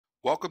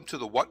Welcome to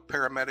the What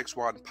Paramedics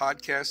Want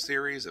podcast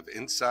series of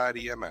Inside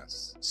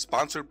EMS,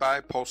 sponsored by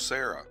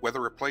Cebollero.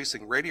 Whether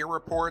replacing radio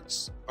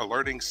reports,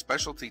 alerting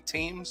specialty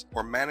teams,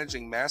 or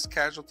managing mass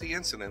casualty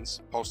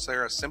incidents,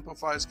 Cebollero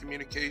simplifies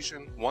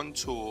communication, one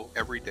tool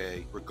every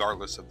day,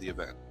 regardless of the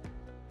event.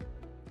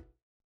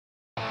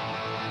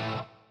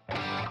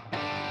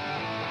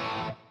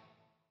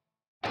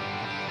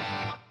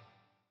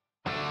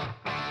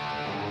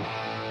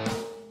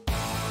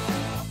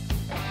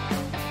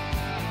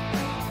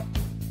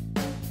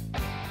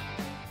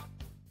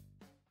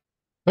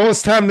 Well,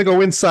 it's time to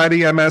go inside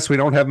EMS. We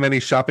don't have many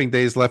shopping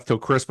days left till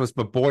Christmas,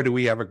 but boy, do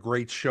we have a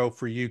great show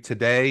for you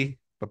today.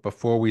 But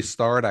before we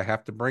start, I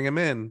have to bring him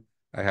in.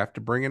 I have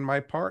to bring in my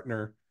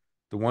partner,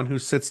 the one who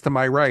sits to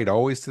my right,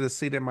 always to the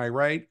seat at my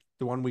right,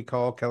 the one we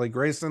call Kelly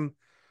Grayson.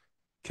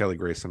 Kelly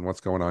Grayson,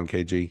 what's going on,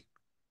 KG?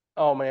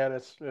 Oh man,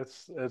 it's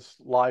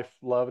life,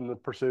 love, and the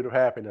pursuit of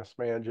happiness,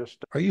 man.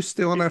 Just Are you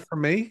stealing that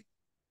from me?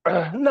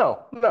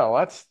 no,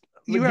 that's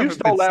You you haven't been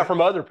stole that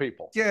from other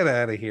people. Get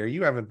out of here.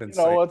 You haven't been You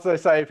know saying. what they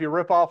say: if you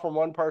rip off from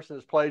one person,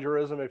 it's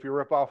plagiarism. If you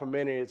rip off from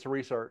many, it's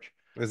research.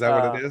 Is that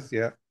what it Uh, is?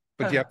 Yeah.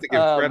 But you have to give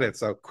um, credit.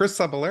 So Chris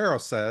Cebollero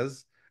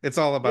says it's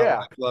all about yeah,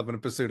 life, love, and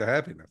the pursuit of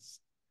happiness.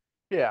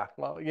 yeah.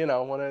 Well,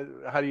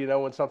 how do you know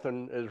when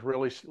something is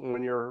really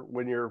when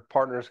your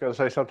partner is going to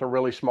say something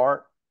really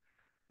smart?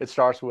 It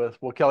starts with,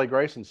 well, Kelly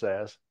Grayson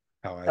says.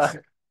 Oh, I see.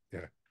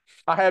 Yeah.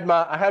 I had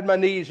my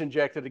knees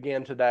injected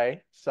again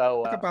today,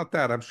 so Talk about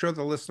that. I'm sure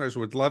the listeners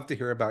would love to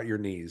hear about your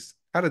knees.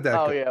 How did that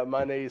oh go? yeah,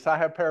 my knees. I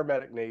have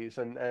paramedic knees,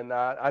 and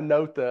I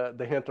note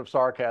the hint of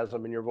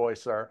sarcasm in your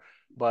voice, sir.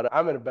 But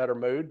I'm in a better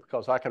mood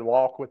because I can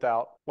walk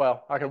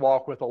I can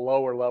walk with a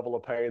lower level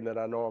of pain than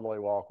I normally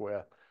walk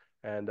with,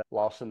 and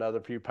lost another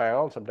few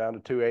pounds. I'm down to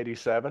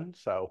 287.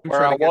 So I'm where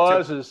trying I to get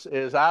to was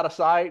is out of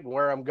sight, and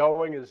where I'm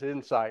going is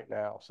in sight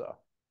now. So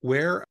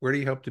where do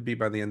you hope to be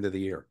by the end of the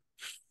year?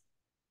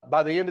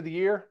 by the end of the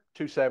year,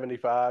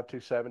 275,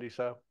 270,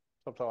 so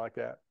something like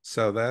that.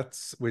 So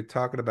that's we're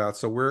talking about.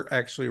 So we're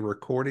actually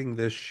recording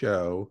this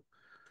show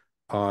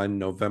on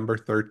November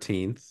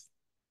 13th.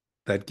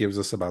 That gives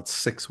us about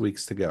 6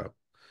 weeks to go.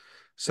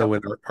 So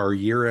Yep. in our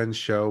year-end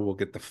show, we'll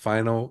get the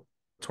final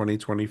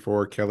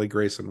 2024 Kelly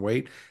Grayson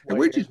weight. And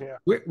Weight in, yeah.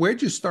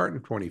 where'd you start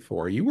in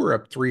 24? You were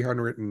up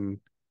 320?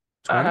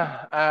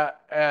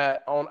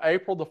 On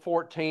April the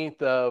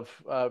 14th of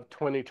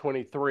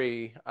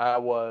 2023, I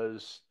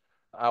was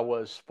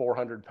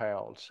 400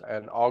 pounds,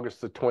 and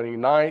August the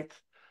 29th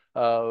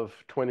of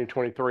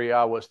 2023,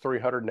 I was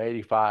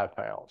 385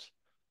 pounds.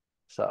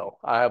 So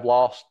I have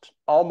lost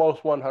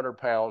almost 100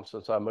 pounds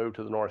since I moved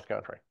to the North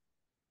Country,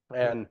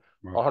 and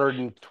Well,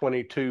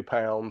 122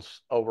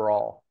 pounds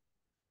overall.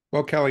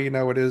 well, Kelly,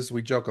 it is.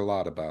 We joke a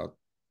lot about,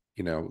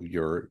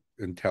 your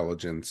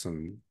intelligence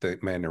and the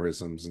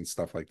mannerisms and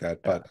stuff like that.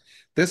 Yeah, But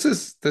this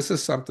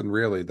is something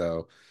really,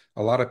 though.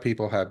 A lot of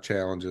people have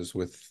challenges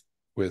with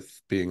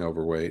being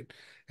overweight,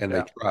 and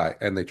yeah,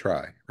 they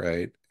try,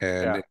 right?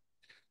 And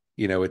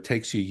yeah, it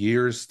takes you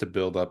years to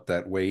build up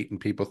that weight, and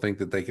people think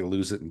that they can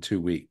lose it in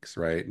 2 weeks,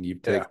 right? And you've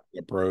yeah, taken an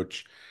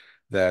approach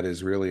that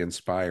is really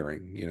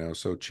inspiring,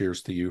 so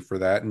cheers to you for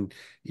that. And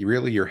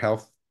your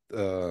health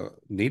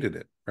needed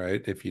it,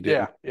 right? If you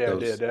yeah, didn't yeah. It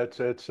those did.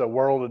 It's a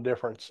world of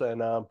difference,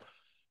 and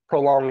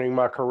prolonging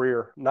my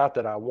career. Not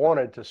that I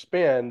wanted to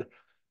spend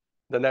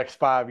the next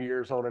 5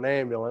 years on an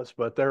ambulance,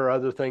 but there are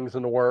other things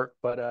in the work.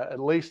 But at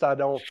least I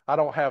don't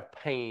have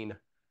pain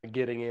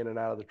getting in and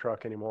out of the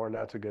truck anymore, and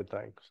that's a good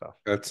thing. So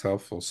That's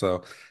helpful.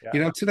 So,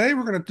 yeah. today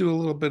we're going to do a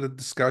little bit of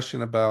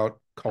discussion about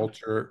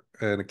culture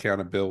and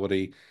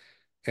accountability.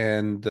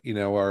 And,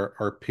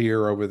 our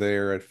peer over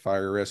there at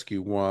Fire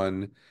Rescue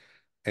One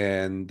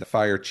and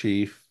Fire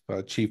Chief,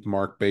 Chief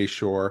Marc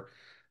Bashoor.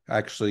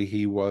 Actually,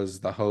 he was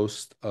the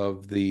host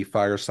of the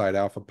Fireside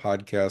Alpha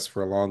podcast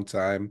for a long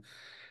time.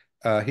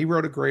 He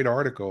wrote a great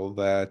article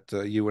that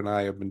you and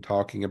I have been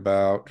talking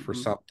about for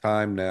Mhm. some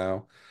time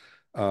now.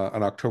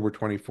 On October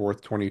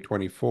 24th,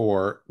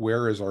 2024,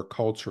 where is our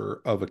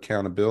culture of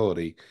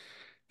accountability?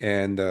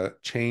 And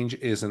change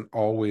isn't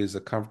always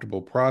a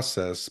comfortable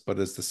process, but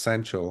it's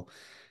essential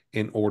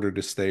in order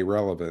to stay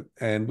relevant.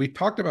 And we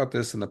talked about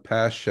this in the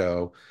past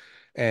show.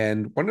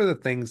 And one of the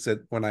things that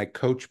when I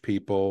coach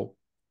people,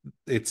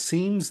 it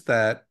seems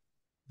that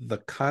a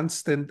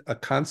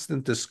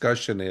constant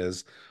discussion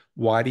is,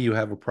 why do you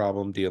have a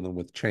problem dealing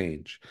with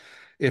change?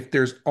 If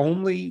there's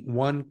only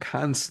one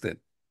constant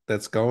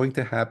that's going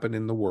to happen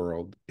in the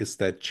world, it's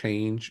that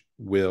change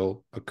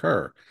will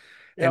occur.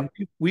 And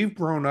Yep. we've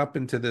grown up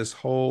into this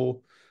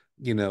whole,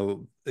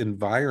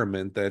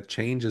 environment that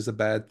change is a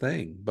bad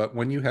thing. But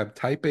when you have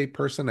type A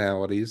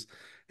personalities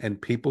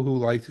and people who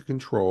like to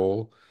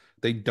control,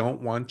 they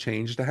don't want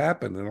change to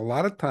happen. And a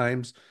lot of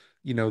times,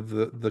 when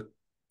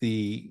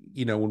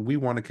we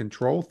want to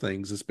control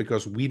things, it's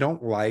because we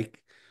don't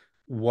like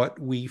what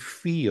we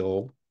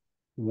feel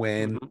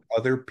when Hmm.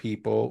 other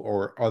people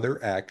or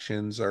other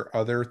actions or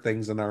other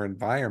things in our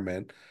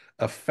environment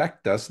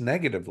affect us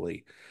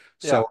negatively.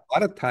 So Yeah. a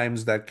lot of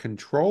times that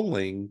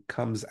controlling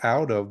comes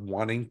out of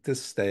wanting to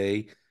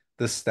stay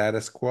the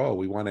status quo.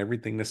 We want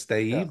everything to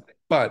stay Yeah. even.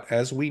 But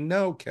as we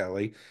know,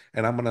 Kelly,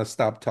 and I'm going to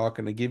stop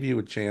talking to give you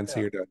a chance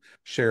Yeah. here to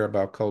share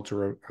about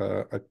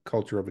a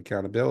culture of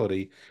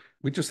accountability.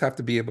 We just have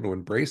to be able to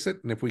embrace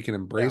it, and if we can Yeah.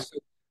 embrace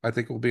it, I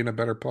think we'll be in a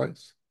better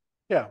place.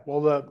 Yeah.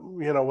 Well,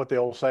 what the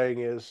old saying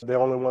is, the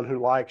only one who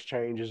likes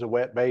change is a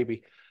wet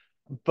baby.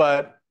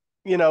 But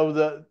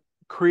the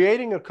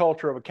creating a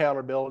culture of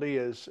accountability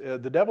is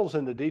the devil's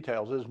in the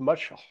details. Is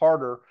much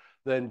harder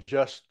than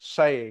just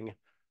saying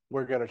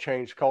we're going to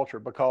change culture,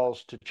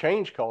 because to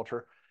change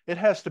culture, it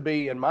has to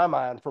be, in my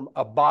mind, from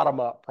a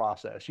bottom up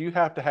process. You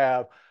have to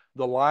have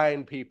the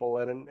line people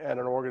at an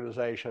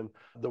organization,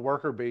 the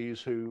worker bees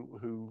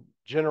who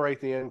generate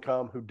the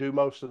income, who do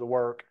most of the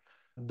work.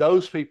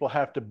 Those people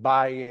have to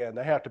buy in.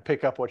 They have to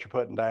pick up what you're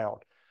putting down.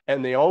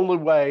 And the only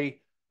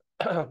way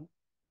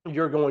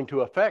you're going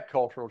to affect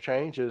cultural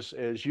change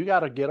is you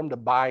got to get them to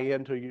buy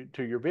into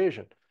your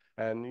vision.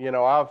 And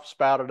I've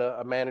spouted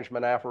a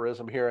management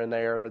aphorism here and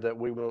there that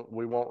we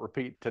won't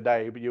repeat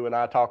today, but you and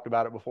I talked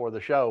about it before the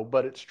show.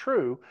 But it's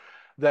true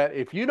that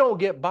if you don't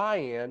get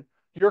buy-in,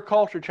 your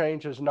culture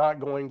change is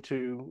not going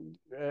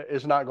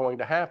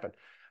to happen.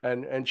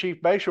 And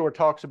Chief Bashoor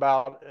talks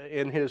about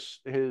in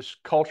his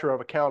culture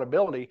of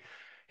accountability,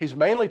 he's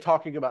mainly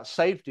talking about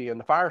safety in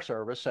the fire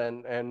service,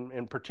 and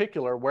in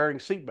particular wearing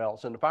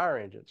seatbelts in the fire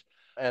engines,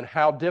 and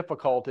how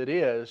difficult it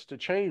is to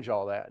change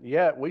all that.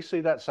 Yet we see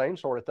that same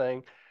sort of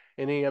thing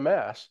in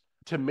EMS.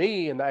 To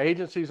me, in the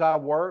agencies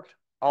I've worked,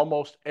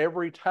 almost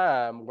every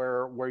time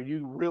where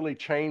you really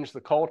change the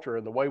culture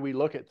and the way we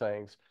look at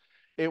things,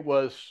 it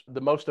was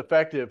the most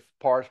effective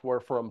parts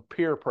were from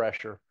peer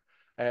pressure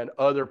and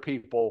other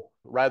people,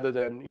 rather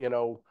than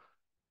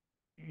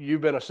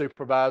you've been a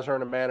supervisor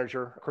and a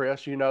manager,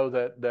 Chris. You know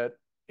that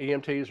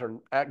EMTs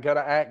are going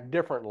to act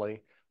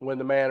differently when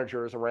the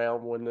manager is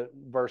around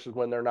versus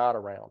when they're not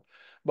around.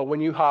 But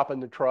when you hop in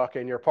the truck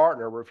and your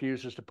partner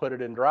refuses to put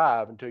it in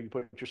drive until you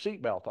put your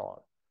seatbelt on,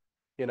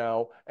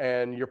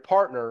 and your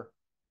partner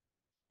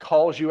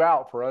calls you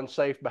out for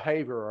unsafe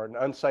behavior or an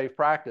unsafe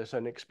practice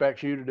and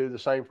expects you to do the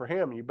same for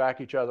him, and you back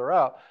each other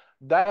up,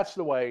 that's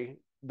the way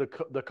the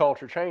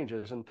culture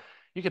changes. And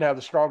you can have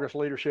the strongest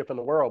leadership in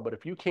the world, but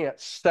if you can't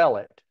sell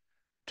it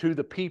to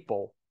the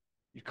people,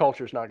 your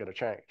culture is not going to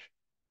change.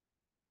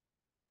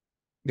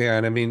 Yeah,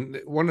 and I mean,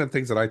 one of the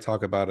things that I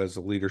talk about as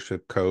a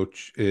leadership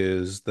coach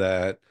is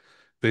that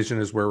vision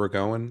is where we're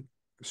going,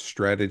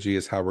 strategy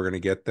is how we're going to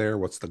get there,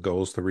 what's the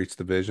goals to reach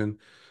the vision,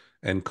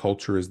 and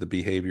culture is the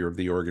behavior of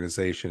the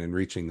organization in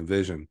reaching the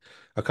vision.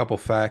 A couple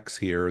facts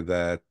here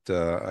that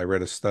I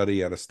read a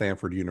study out of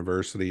Stanford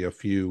University a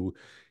few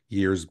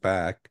years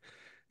back,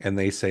 and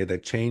they say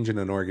that change in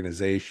an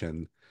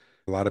organization,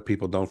 a lot of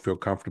people don't feel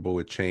comfortable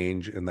with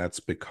change, and that's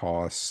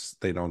because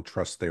they don't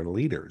trust their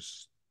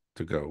leaders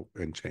to go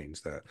and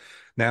change that.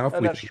 Now,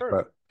 And that's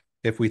true.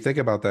 if we think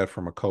about that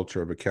from a culture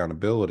of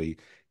accountability,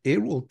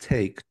 it will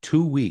take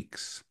 2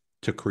 weeks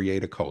to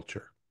create a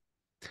culture.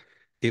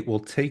 It will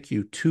take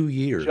you 2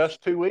 years,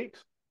 Just 2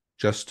 weeks.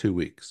 just 2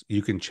 weeks.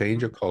 You can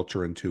change a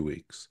culture in 2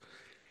 weeks.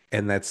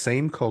 And that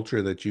same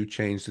culture that you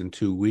changed in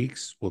 2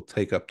 weeks will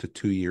take up to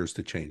 2 years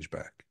to change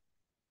back.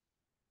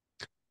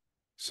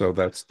 So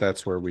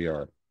that's where we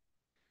are.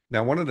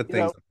 Now, You know,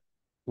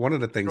 one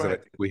of the things Go that I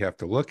ahead. think we have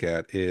to look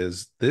at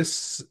is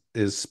this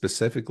is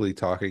specifically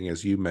talking,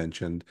 as you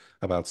mentioned,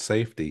 about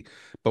safety.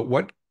 But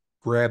what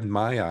grabbed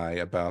my eye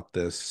about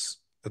this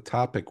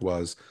topic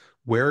was,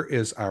 where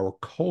is our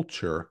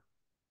culture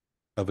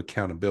of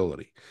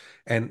accountability?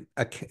 And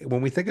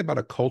when we think about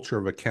a culture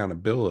of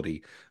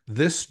accountability,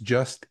 this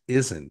just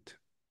isn't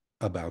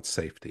about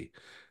safety.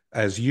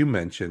 As you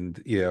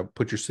mentioned, yeah,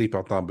 put your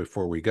seatbelt on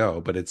before we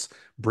go, but it's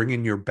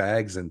bringing your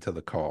bags into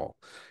the call.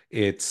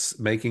 It's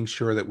making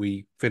sure that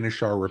we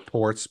finish our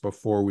reports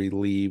before we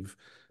leave,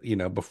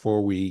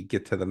 before we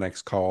get to the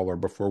next call or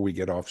before we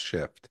get off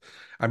shift.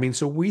 I mean,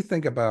 so we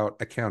think about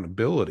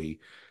accountability.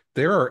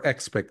 There are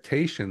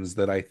expectations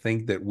that I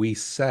think that we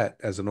set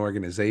as an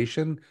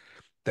organization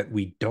that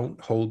we don't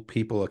hold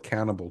people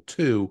accountable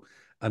to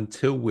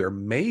until we're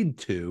made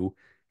to,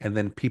 and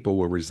then people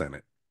will resent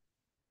it.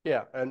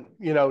 Yeah, and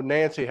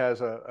Nancy has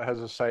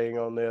a saying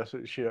on this.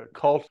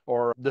 Cult,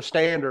 or the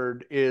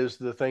standard, is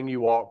the thing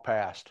you walk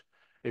past.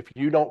 If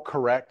you don't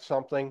correct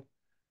something,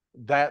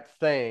 that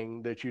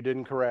thing that you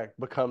didn't correct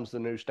becomes the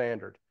new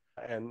standard.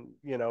 And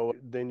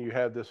then you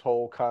have this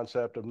whole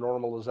concept of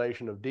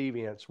normalization of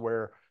deviance,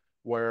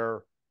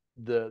 where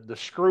the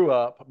screw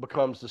up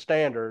becomes the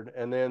standard,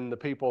 and then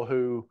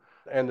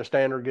the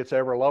standard gets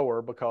ever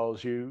lower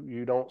because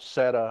you don't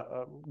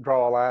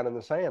draw a line in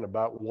the sand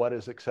about what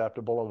is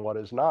acceptable and what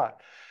is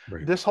not.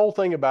 Right. This whole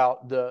thing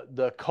about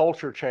the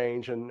culture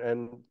change,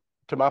 and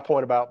to my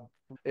point about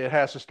it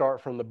has to start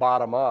from the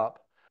bottom up.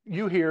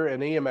 You hear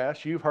in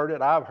EMS, you've heard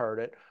it, I've heard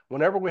it.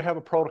 Whenever we have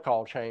a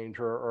protocol change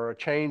or a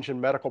change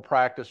in medical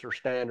practice or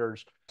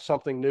standards,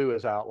 something new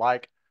is out,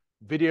 like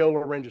video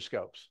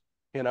laryngoscopes.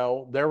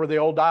 There were the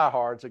old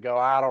diehards that go,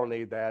 I don't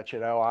need that.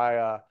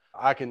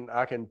 I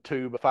can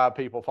tube 5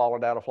 people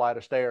falling down a flight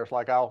of stairs,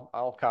 like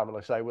I'll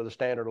commonly say, with a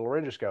standard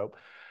laryngoscope.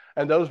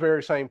 And those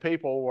very same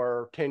people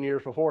were 10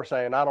 years before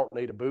saying, I don't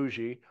need a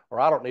bougie or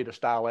I don't need a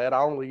stylet. I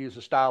only use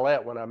a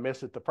stylet when I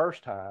miss it the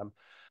first time.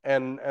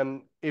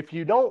 And if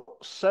you don't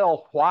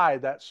sell why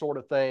that sort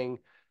of thing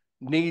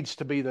needs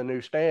to be the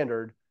new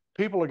standard,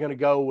 people are going to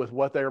go with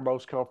what they're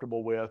most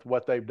comfortable with,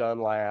 what they've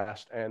done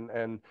last.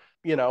 And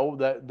you know,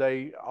 that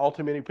they, all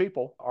too many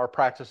people are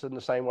practicing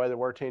the same way they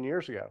were 10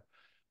 years ago.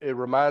 It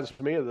reminds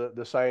me of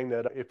the saying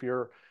that if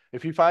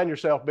you find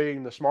yourself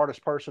being the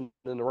smartest person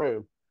in the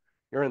room,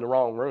 you're in the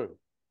wrong room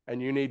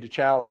and you need to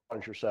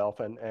challenge yourself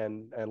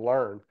and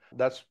learn.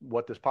 That's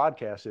what this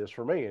podcast is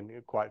for me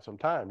in quite some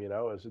time, you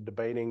know, is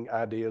debating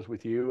ideas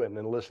with you and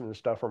then listening to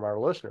stuff from our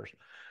listeners.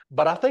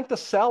 But I think the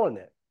selling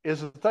it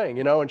is the thing,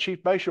 you know, and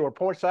Chief Bashoor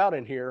points out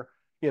in here,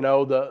 you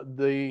know,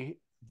 the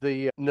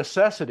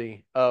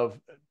necessity of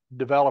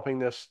developing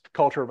this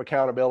culture of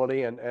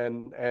accountability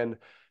and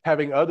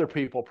having other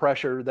people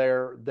pressure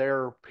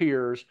their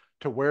peers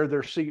to wear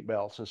their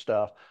seatbelts and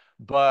stuff.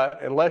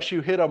 But unless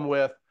you hit them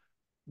with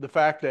the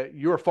fact that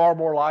you're far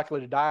more likely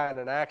to die in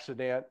an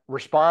accident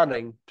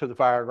responding to the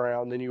fire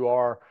ground than you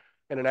are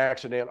in an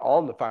accident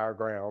on the fire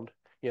ground,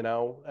 you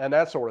know, and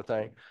that sort of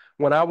thing.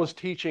 When I was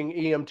teaching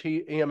EMS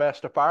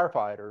to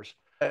firefighters,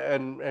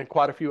 and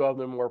quite a few of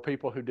them were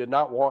people who did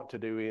not want to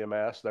do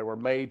EMS, they were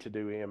made to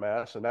do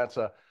EMS, and that's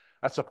a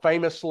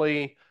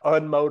famously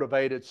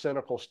unmotivated,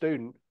 cynical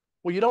student.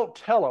 Well, you don't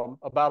tell them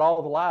about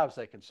all the lives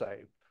they can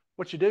save.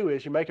 What you do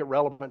is you make it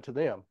relevant to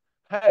them.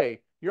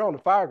 Hey, you're on the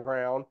fire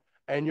ground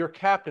and your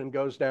captain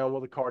goes down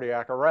with a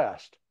cardiac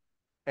arrest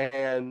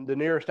and the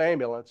nearest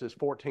ambulance is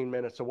 14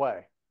 minutes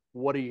away.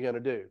 What are you going to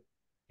do?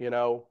 You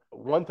know,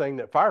 one thing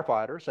that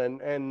firefighters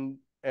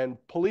and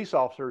police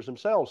officers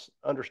themselves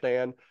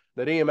understand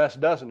that EMS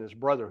doesn't is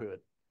brotherhood.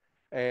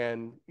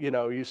 And, you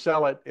know, you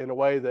sell it in a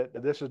way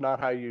that this is not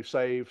how you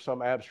save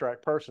some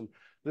abstract person.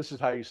 This is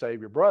how you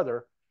save your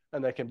brother,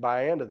 and they can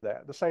buy into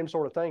that. The same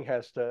sort of thing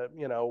has to,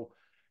 you know,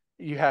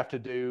 you have to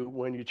do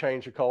when you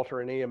change the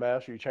culture in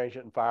EMS or you change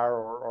it in fire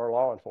or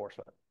law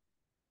enforcement.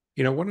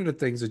 You know, one of the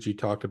things that you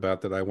talked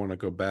about that I want to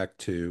go back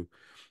to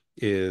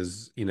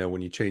is, you know,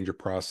 when you change your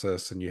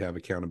process and you have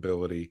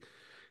accountability.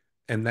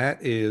 And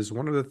that is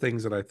one of the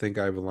things that I think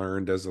I've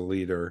learned as a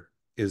leader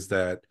is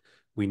that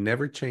we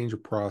never change a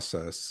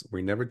process,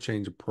 we never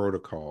change a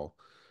protocol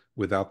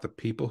without the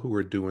people who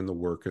are doing the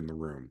work in the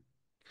room.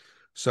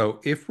 So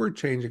if we're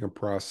changing a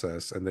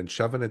process and then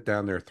shoving it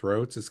down their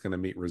throats, it's going to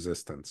meet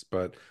resistance.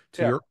 But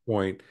to Yeah. your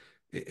point,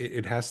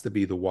 it has to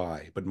be the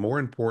why. But more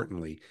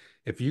importantly,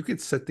 if you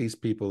could sit these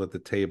people at the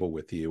table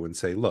with you and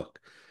say, look,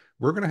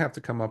 we're going to have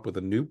to come up with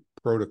a new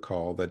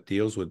protocol that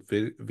deals with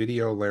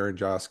video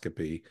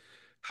laryngoscopy.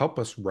 Help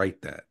us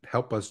write that.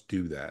 Help us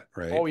do that,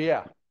 right? Oh,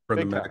 yeah. From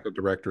the Big time. medical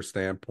director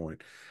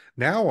standpoint.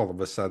 Now, all of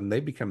a sudden,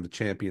 they become the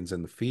champions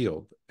in the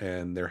field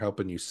and they're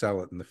helping you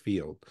sell it in the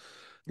field.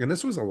 And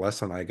this was a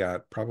lesson I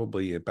got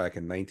probably back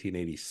in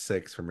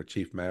 1986 from a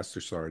chief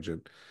master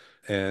sergeant.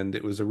 And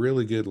it was a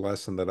really good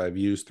lesson that I've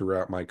used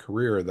throughout my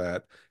career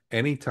that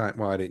anytime,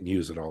 well, I didn't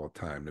use it all the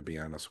time, to be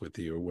honest with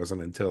you. It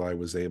wasn't until I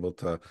was able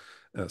to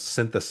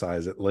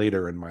synthesize it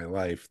later in my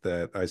life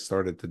that I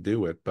started to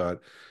do it.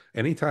 But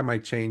anytime I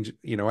change,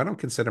 you know, I don't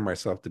consider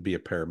myself to be a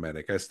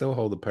paramedic. I still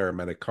hold a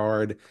paramedic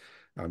card.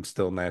 I'm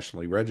still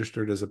nationally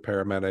registered as a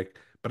paramedic,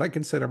 but I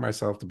consider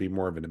myself to be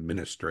more of an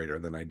administrator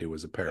than I do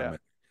as a Yeah. paramedic.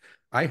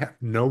 I have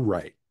no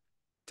right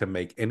to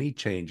make any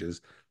changes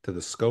to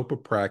the scope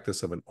of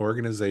practice of an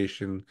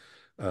organization,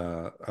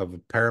 of a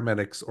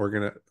paramedics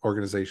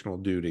organizational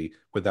duty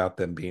without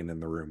them being in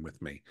the room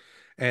with me.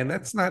 And Yeah.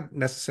 that's not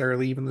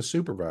necessarily even the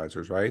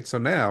supervisors, right? So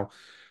now,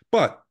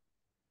 but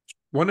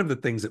one of the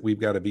things that we've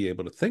got to be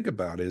able to think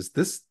about is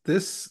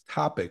this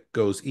topic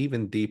goes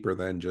even deeper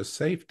than just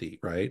safety,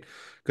 right?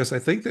 Because I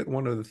think that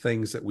one of the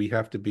things that we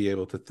have to be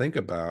able to think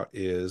about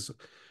is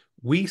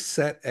we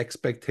set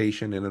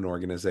expectation in an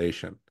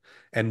organization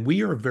and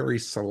we are very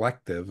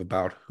selective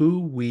about who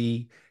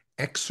we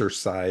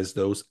exercise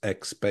those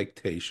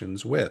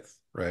expectations with,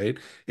 right?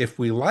 If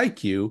we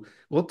like you,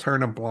 we'll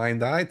turn a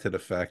blind eye to the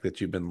fact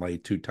that you've been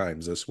late 2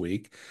 times this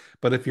week.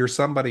 But if you're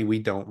somebody we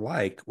don't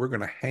like, we're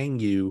going to hang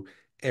you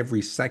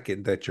every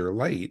second that you're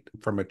late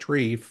from a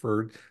tree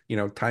for, you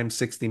know, times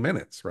 60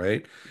 minutes,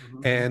 right?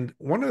 Mm-hmm. And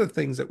one of the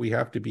things that we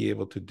have to be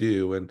able to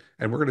do, and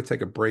we're going to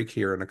take a break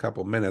here in a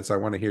couple of minutes. I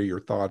want to hear your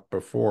thought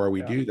before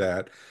we Yeah. do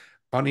that.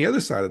 On the other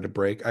side of the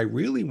break, I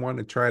really want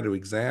to try to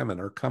examine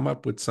or come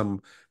up with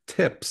some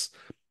tips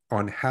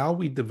on how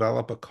we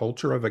develop a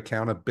culture of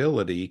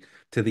accountability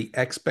to the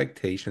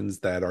expectations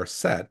that are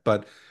set.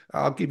 But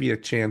I'll give you a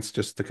chance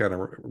just to kind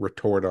of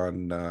retort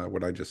on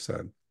what I just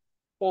said.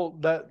 Well,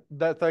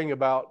 that thing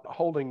about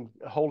holding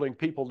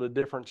people to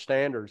different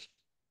standards,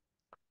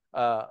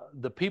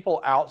 the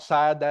people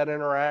outside that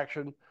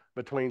interaction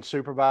between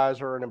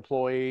supervisor and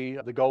employee,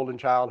 the golden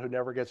child who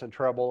never gets in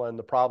trouble and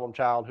the problem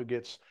child who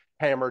gets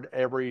hammered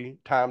every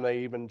time they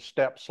even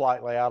step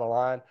slightly out of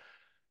line,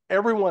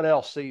 everyone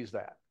else sees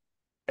that.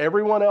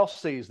 Everyone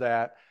else sees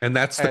that, And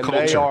that's the and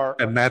they culture. are,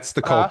 And that's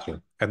the huh?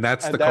 culture. And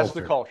that's And the that's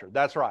the culture. culture.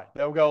 That's right.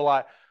 They'll go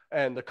like,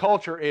 and the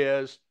culture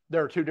is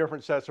there are two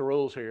different sets of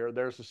rules here.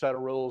 There's a set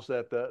of rules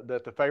that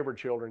the favored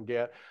children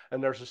get,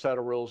 and there's a set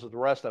of rules that the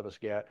rest of us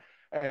get.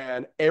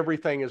 And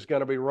everything is going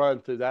to be run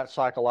through that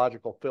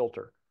psychological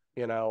filter,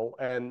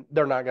 and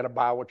they're not going to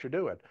buy what you're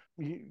doing.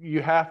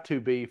 You have to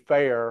be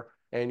fair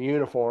and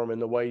uniform in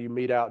the way you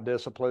mete out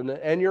discipline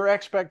and your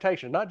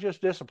expectation, not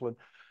just discipline.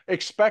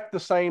 Expect the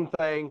same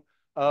thing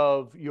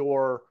of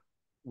your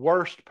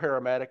worst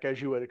paramedic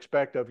as you would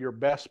expect of your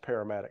best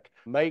paramedic.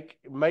 Make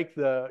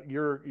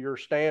your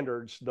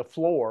standards the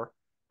floor,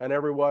 and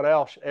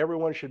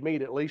everyone should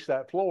meet at least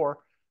that floor,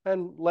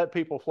 and let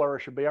people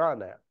flourish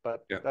beyond that.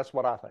 But Yeah. that's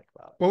what I think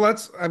about it. Well,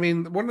 I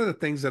mean, one of the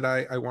things that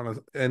I want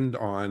to end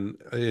on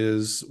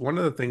is one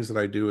of the things that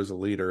I do as a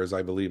leader is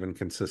I believe in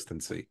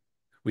consistency.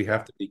 We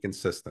have to be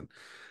consistent.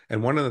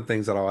 And one of the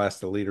things that I'll ask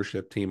the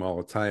leadership team all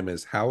the time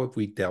is, how have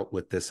we dealt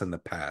with this in the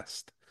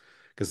past?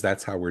 Because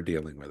that's how we're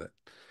dealing with it.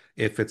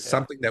 If it's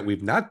something that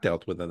we've not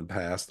dealt with in the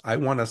past, I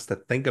want us to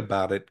think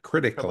about it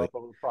critically. Come up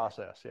with a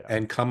process,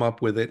 and come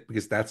up with it,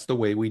 because that's the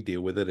way we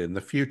deal with it in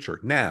the future.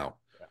 Now,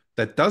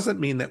 that doesn't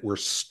mean that we're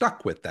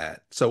stuck with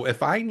that. So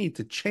if I need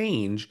to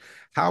change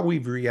how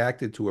we've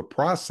reacted to a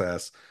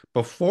process,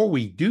 before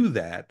we do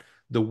that,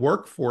 the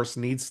workforce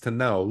needs to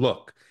know,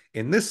 look,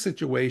 in this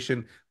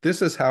situation,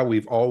 this is how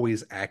we've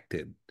always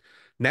acted.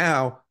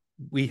 Now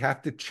we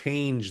have to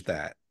change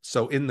that.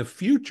 So in the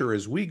future,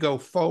 as we go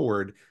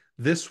forward,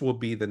 this will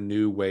be the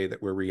new way that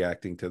we're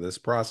reacting to this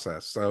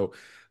process. So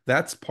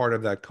that's part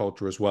of that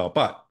culture as well.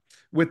 But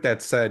with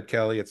that said,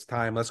 Kelly, it's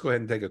time. Let's go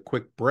ahead and take a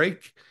quick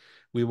break.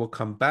 We will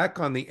come back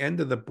on the end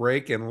of the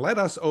break and let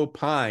us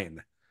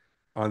opine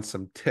on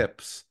some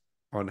tips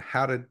on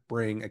how to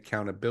bring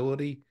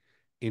accountability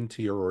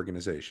into your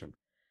organization.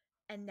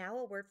 And now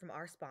a word from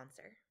our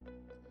sponsor.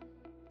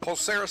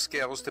 Pulsera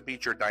scales to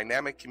meet your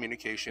dynamic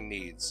communication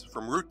needs.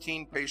 From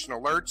routine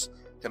patient alerts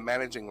to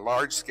managing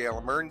large-scale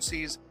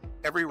emergencies,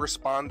 every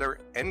responder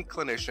and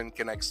clinician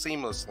connect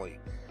seamlessly.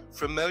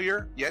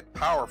 Familiar yet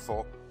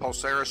powerful,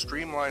 Pulsera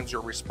streamlines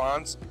your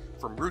response.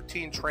 From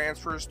routine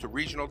transfers to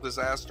regional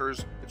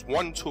disasters, it's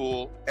one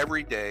tool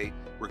every day,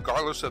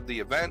 regardless of the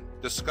event.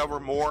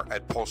 Discover more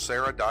at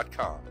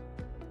pulsera.com.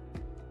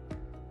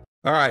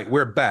 All right,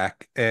 we're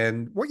back.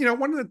 And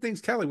one of the things,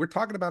 Kelly, we're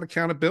talking about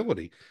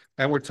accountability,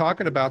 and we're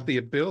talking about the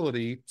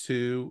ability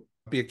to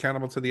be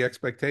accountable to the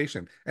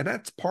expectation. And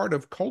that's part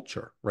of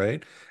culture,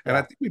 right? And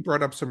I think we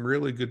brought up some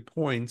really good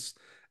points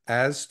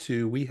as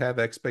to, we have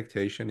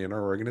expectation in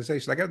our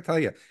organization. I got to tell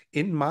you,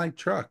 in my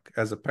truck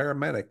as a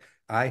paramedic,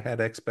 I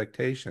had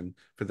expectation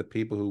for the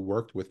people who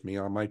worked with me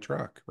on my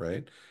truck,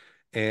 right?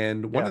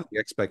 And one of the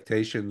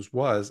expectations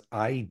was,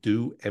 I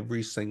do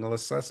every single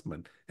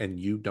assessment and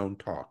you don't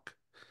talk.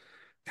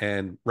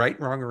 And right,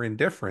 wrong, or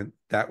indifferent,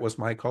 that was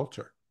my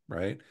culture,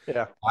 right?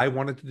 Yeah. I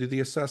wanted to do the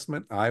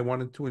assessment. I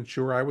wanted to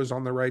ensure I was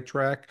on the right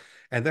track.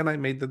 And then I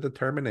made the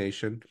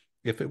determination,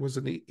 if it was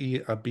a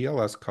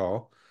BLS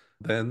call,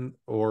 then,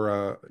 or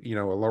a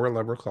lower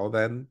level call,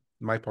 then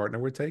my partner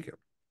would take it.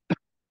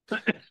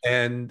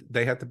 And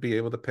they had to be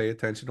able to pay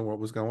attention to what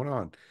was going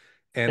on.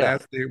 And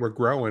as they were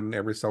growing,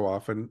 every so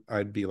often,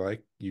 I'd be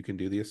like, you can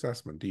do the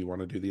assessment. Do you want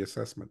to do the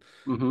assessment?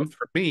 But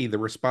for me, the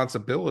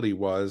responsibility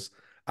was,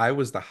 I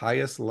was the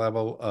highest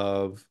level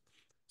of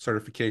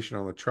certification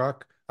on the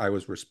truck. I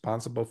was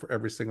responsible for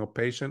every single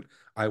patient.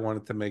 I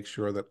wanted to make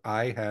sure that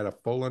I had a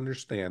full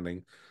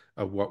understanding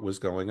of what was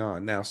going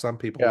on. Now, some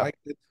people liked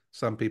it,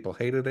 some people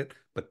hated it,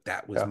 but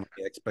that was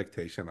my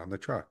expectation on the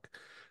truck.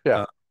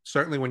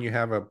 Certainly when you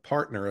have a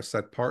partner, a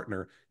set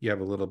partner, you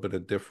have a little bit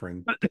of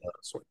different.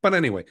 But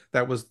anyway,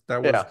 that was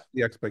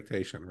the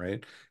expectation,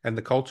 right? And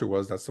the culture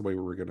was, that's the way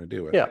we were going to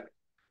do it. Yeah.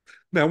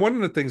 Now, one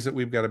of the things that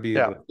we've got to be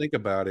able to think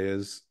about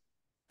is,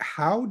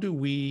 how do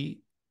we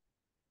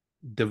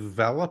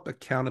develop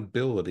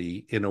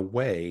accountability in a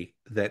way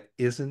that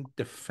isn't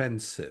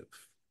defensive?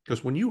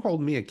 Because when you hold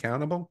me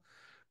accountable,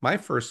 my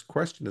first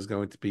question is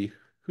going to be,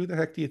 who the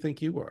heck do you think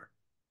you are?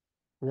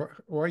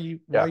 Why are you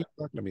talking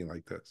to me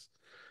like this?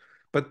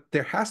 But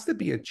there has to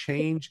be a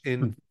change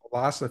in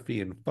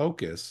philosophy and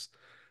focus,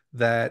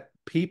 that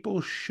people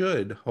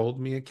should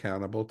hold me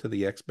accountable to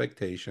the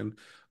expectation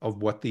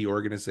of what the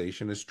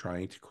organization is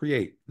trying to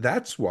create.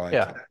 That's why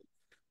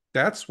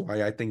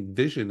I think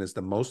vision is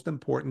the most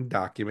important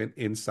document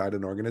inside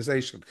an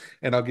organization.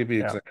 And I'll give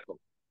you an example.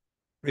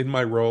 In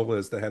my role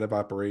as the head of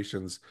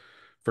operations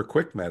for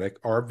Quick Medic,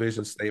 our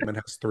vision statement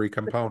has 3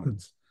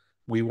 components.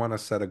 We want to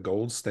set a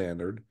gold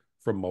standard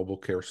for mobile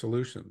care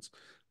solutions.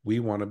 We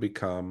want to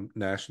become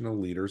national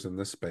leaders in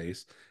this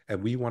space,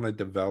 and we want to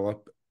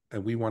develop,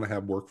 and we want to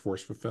have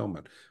workforce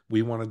fulfillment.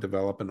 We want to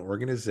develop an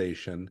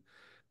organization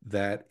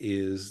that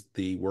is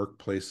the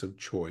workplace of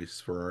choice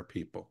for our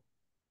people.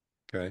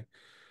 Okay.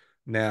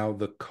 Now,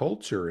 the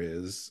culture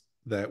is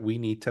that we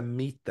need to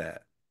meet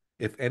that.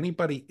 If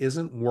anybody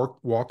isn't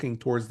walking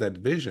towards that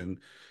vision,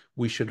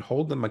 we should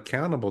hold them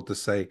accountable to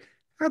say,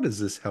 how does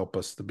this help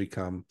us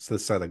to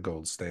set a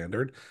gold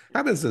standard?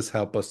 How does this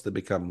help us to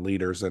become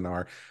leaders in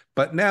our...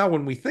 But now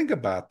when we think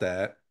about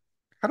that,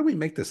 how do we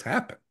make this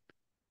happen?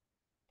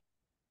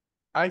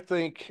 I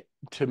think,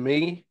 to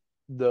me,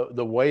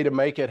 the way to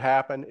make it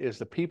happen is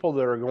the people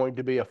that are going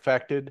to be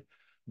affected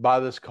by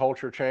this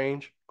culture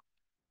change,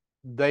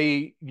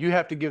 you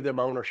have to give them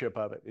ownership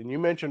of it. And you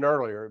mentioned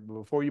earlier,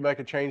 before you make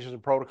a changes in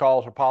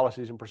protocols or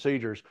policies and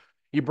procedures,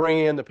 you bring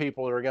in the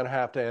people that are going to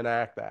have to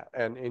enact that,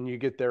 and you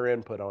get their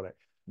input on it.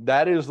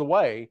 That is the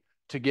way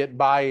to get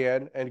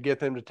buy-in and get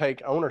them to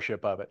take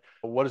ownership of it.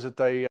 What is it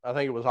I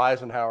think it was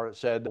Eisenhower that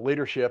said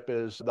leadership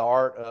is the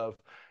art of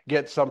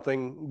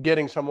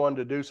getting someone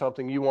to do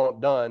something you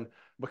want done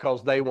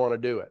because they want to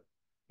do it,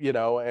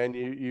 and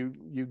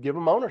you give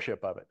them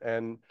ownership of it.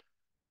 And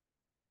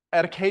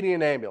at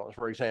Acadian Ambulance,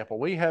 for example,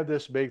 we have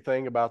this big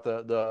thing about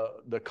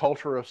the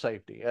culture of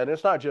safety, and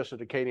it's not just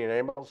at Acadian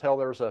Ambulance. Hell,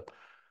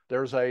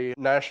 there's a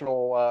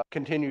national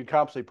continued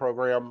competency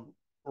program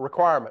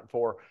requirement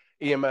for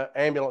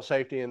ambulance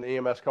safety and the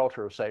EMS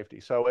culture of safety.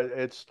 So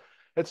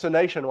it's a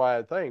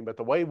nationwide thing. But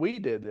the way we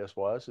did this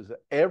is that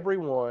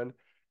everyone,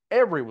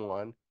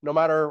 no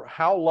matter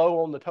how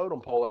low on the totem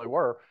pole they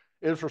were,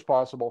 is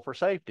responsible for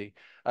safety,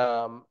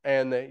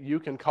 and that you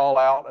can call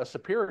out a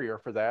superior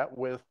for that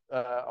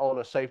on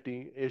a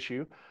safety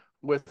issue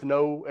with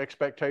no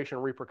expectation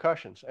of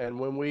repercussions. And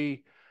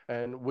we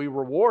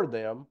reward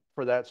them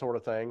for that sort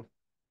of thing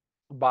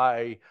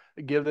by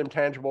give them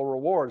tangible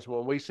rewards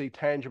when we see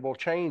tangible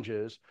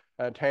changes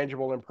and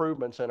tangible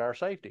improvements in our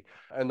safety.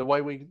 And the way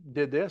we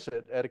did this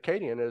at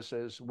Acadian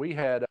is we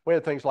had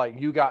things like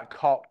 "you got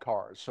caught"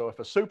 cards. So if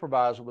a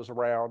supervisor was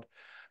around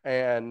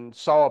and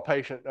saw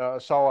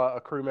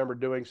a crew member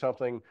doing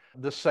something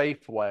the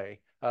safe way,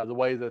 the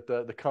way that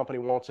the company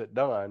wants it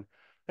done,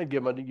 and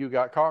give them a "you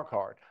got caught"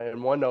 card.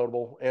 In one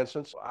notable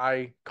instance,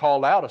 I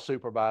called out a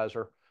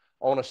supervisor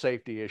on a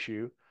safety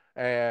issue,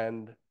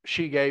 and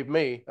she gave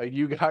me a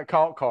 "you got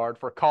caught" card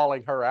for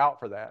calling her out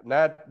for that. And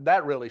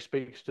that really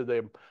speaks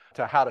to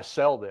how to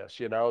sell this,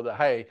 that,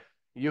 hey,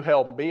 you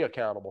held me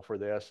accountable for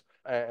this,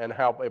 and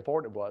how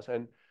important it was.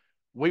 And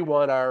we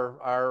won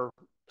our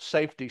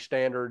safety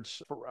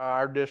standards.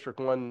 Our district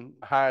won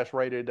highest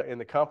rated in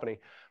the company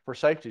for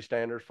safety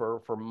standards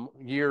for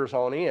years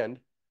on end.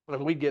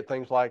 And we get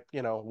things like,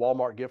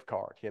 Walmart gift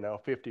card,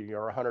 $50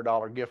 or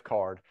 $100 gift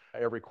card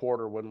every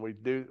quarter when we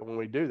do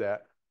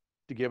that,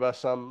 to give us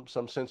some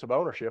sense of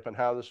ownership and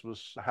how this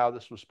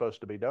was supposed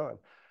to be done.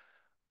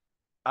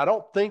 I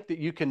don't think that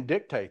you can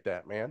dictate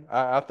that, man.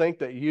 I think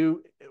that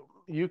you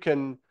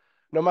can,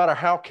 no matter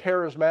how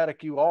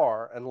charismatic you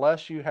are,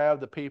 unless you have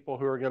the people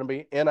who are going to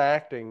be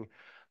enacting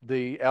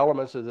the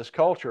elements of this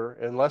culture,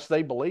 unless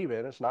they believe in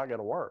it, it's not going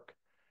to work.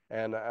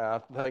 And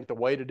I think the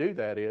way to do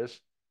that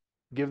is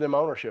give them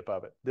ownership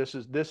of it. This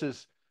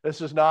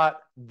is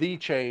not the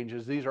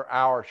changes; these are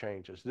our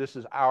changes. This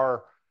is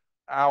our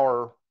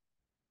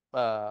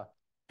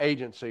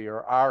agency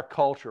or our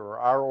culture or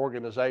our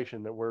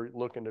organization that we're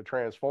looking to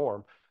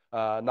transform,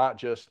 not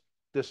just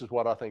this is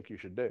what I think you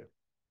should do.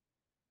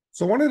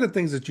 So one of the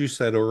things that you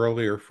said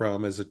earlier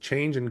is a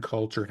change in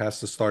culture has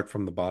to start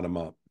from the bottom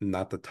up,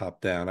 not the top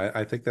down.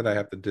 I think that I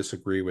have to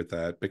disagree with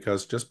that,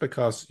 because just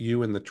because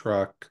you in the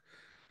truck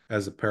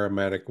as a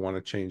paramedic want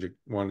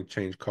to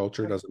change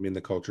culture doesn't mean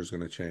the culture is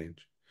going to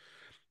change.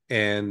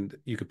 And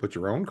you could put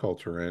your own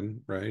culture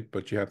in, right?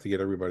 But you have to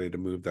get everybody to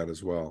move that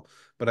as well.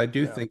 But I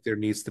do think there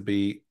needs to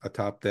be a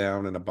top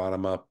down and a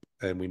bottom up,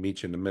 and we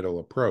meet you in the middle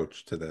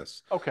approach to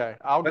this. Okay,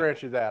 I'll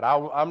grant you that.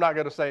 I'm not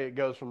going to say it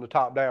goes from the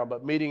top down,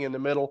 but meeting in the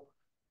middle,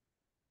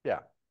 yeah.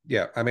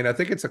 Yeah, I mean, I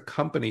think it's a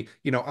company.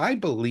 I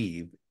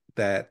believe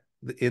that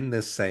in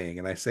this saying,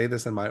 and I say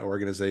this in my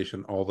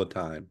organization all the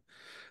time,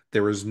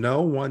 there is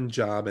no one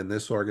job in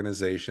this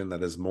organization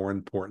that is more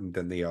important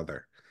than the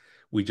other.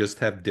 We just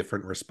have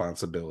different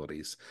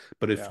responsibilities.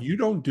 But if you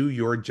don't do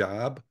your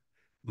job,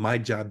 my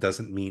job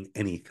doesn't mean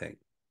anything,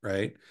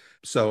 right?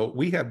 So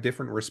we have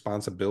different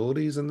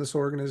responsibilities in this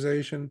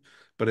organization,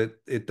 but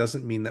it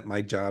doesn't mean that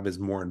my job is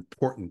more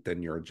important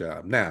than your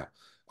job. Now,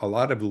 a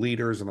lot of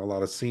leaders and a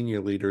lot of senior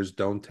leaders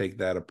don't take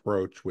that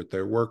approach with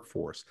their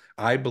workforce.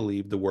 I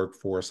believe the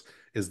workforce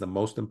is the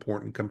most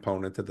important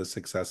component to the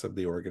success of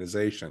the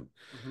organization,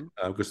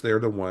 because they're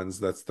the ones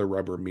that's the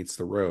rubber meets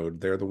the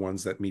road. They're the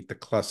ones that meet the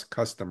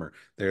customer.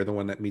 They're the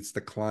one that meets the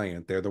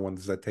client. They're the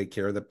ones that take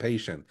care of the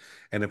patient.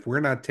 And if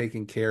we're not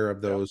taking care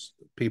of those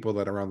people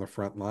that are on the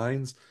front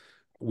lines,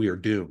 we are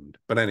doomed.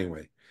 But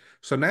anyway,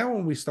 so now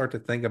when we start to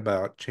think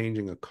about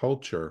changing a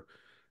culture,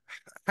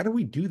 how do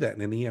we do that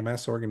in an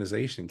EMS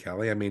organization,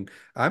 Kelly? I mean,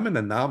 I'm an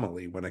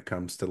anomaly when it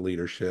comes to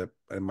leadership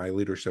and my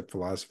leadership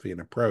philosophy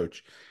and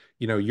approach.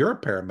 You're a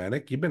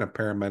paramedic. You've been a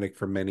paramedic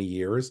for many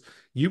years.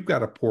 You've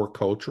got a poor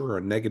culture or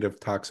a negative,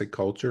 toxic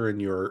culture in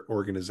your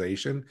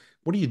organization.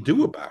 What do you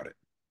do about it?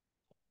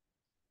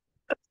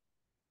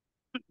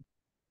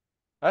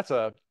 That's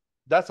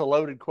a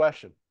loaded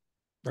question.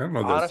 I don't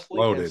know.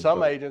 Honestly, in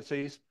some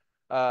agencies,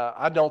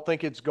 I don't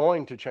think it's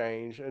going to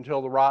change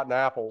until the rotten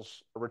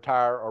apples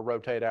retire or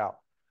rotate out,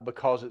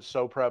 because it's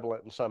so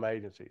prevalent in some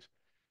agencies.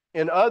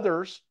 In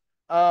others,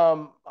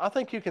 I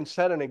think you can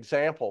set an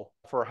example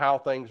for how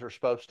things are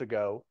supposed to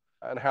go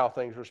and how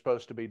things are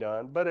supposed to be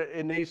done, but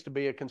it needs to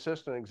be a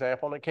consistent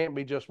example, and it can't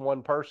be just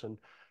one person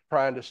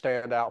trying to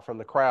stand out from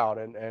the crowd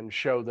and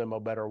show them a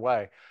better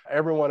way.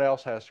 Everyone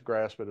else has to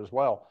grasp it as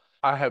well.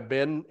 I have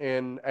been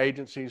in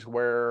agencies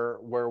where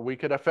we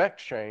could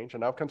affect change,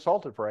 and I've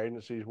consulted for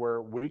agencies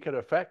where we could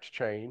affect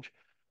change,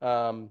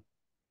 and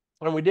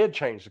we did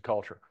change the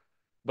culture.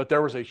 But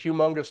there was a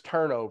humongous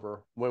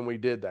turnover when we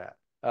did that.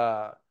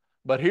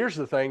 But here's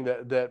the thing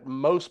that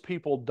most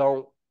people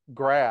don't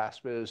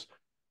grasp is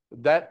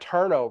that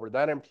turnover,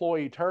 that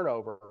employee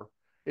turnover,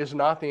 is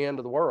not the end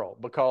of the world,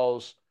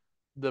 because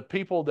the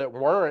people that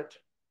weren't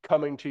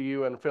coming to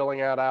you and filling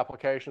out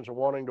applications or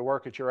wanting to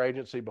work at your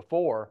agency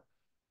before,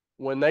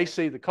 when they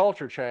see the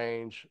culture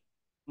change,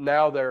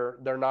 now they're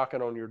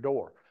knocking on your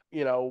door.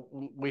 You know,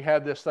 we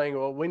have this thing,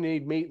 well, we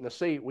need meat in the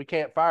seat. We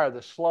can't fire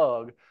the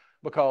slug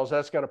because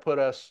that's going to put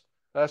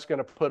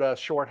us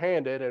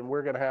shorthanded, and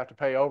we're going to have to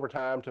pay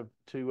overtime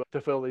to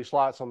fill these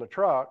slots on the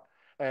truck.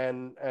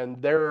 And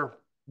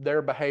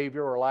their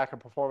behavior or lack of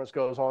performance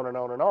goes on and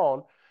on and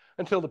on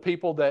until the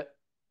people that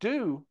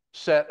do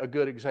set a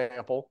good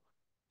example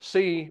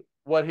see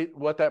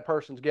what that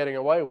person's getting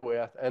away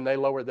with, and they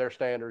lower their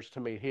standards to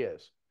meet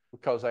his,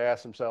 because they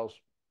ask themselves,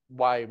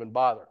 why even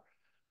bother?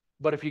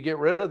 But if you get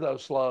rid of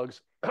those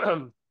slugs,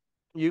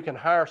 you can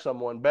hire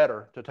someone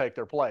better to take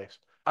their place.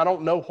 I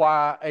don't know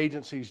why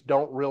agencies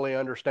don't really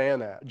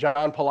understand that.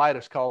 John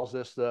Politis calls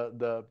this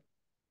the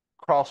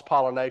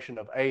cross-pollination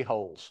of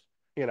a-holes.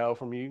 You know,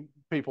 from you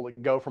people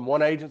that go from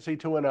one agency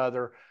to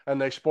another, and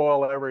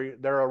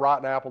they're a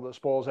rotten apple that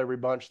spoils every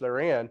bunch they're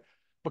in,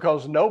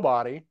 because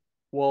nobody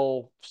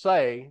will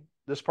say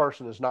this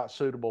person is not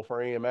suitable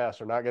for EMS.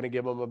 They're not going to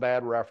give them a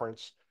bad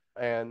reference,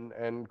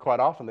 and quite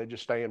often they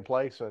just stay in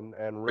place and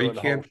ruin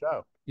the whole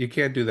show. You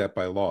can't do that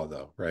by law,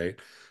 though, right?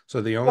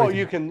 So the only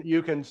you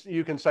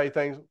can say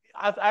things.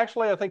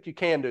 I think you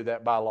can do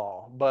that by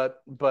law,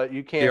 but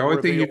you can't. The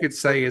only thing you could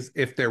say is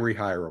if they're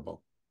rehirable.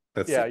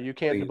 You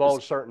can't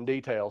divulge certain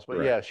details,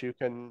 but yes, you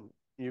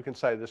can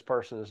say this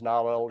person is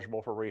not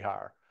eligible for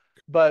rehire.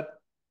 But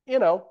you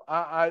know,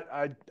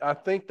 I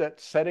think that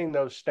setting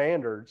those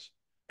standards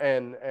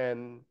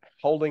and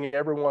holding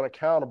everyone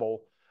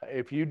accountable,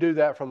 if you do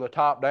that from the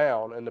top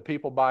down and the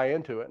people buy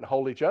into it and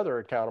hold each other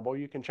accountable,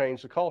 you can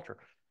change the culture.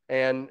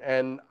 And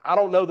I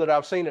don't know that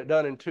I've seen it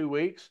done in 2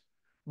 weeks,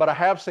 but I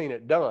have seen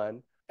it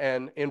done.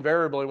 And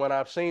invariably, when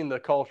I've seen the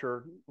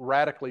culture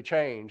radically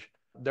change,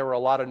 there were a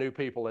lot of new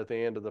people at the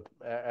end of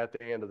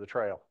the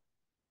trail.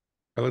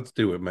 Well, let's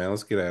do it, man.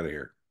 Let's get out of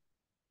here.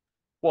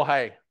 Well,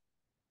 hey,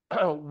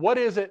 what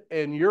is it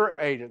in your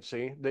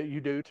agency that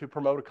you do to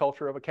promote a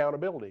culture of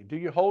accountability? Do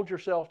you hold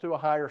yourself to a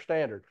higher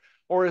standard?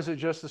 Or is it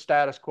just the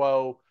status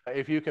quo?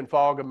 If you can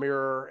fog a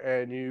mirror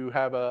and you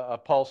have a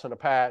pulse and a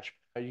patch,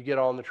 you get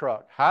on the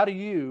truck. How do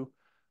you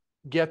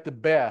get the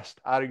best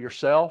out of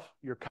yourself,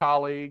 your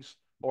colleagues,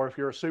 or if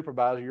you're a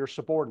supervisor, your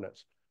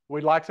subordinates?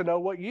 We'd like to know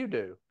what you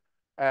do.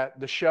 At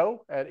the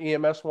show at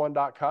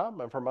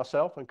ems1.com, and for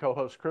myself and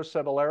co-host Chris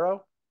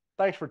Cebollero,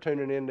 thanks for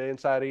tuning in to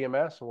Inside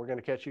EMS, and we're going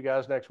to catch you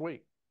guys next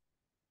week.